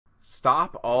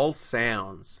Stop all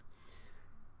sounds.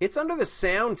 It's under the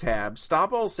sound tab,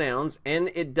 stop all sounds,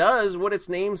 and it does what its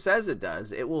name says it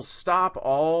does. It will stop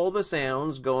all the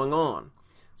sounds going on.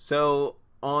 So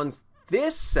on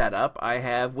this setup, I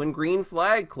have when green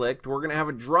flag clicked, we're going to have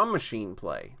a drum machine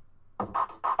play.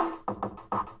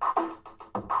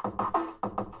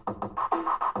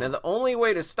 Now the only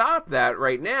way to stop that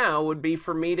right now would be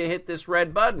for me to hit this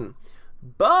red button.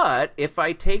 But if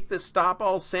I take the stop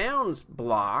all sounds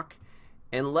block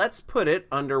and let's put it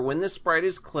under when the sprite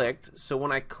is clicked, so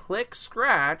when I click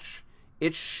scratch,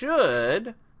 it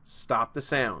should stop the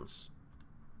sounds.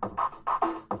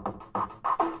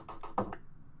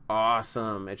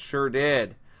 Awesome, it sure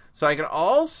did. So I could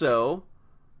also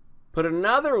put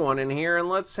another one in here and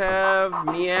let's have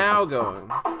meow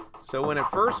going. So when it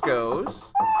first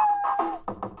goes,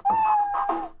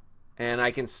 and I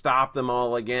can stop them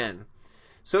all again.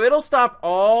 So it'll stop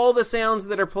all the sounds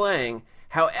that are playing.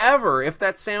 However, if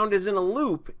that sound is in a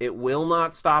loop, it will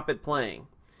not stop it playing.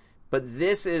 But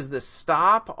this is the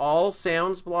stop all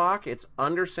sounds block. It's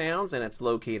under sounds and it's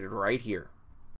located right here.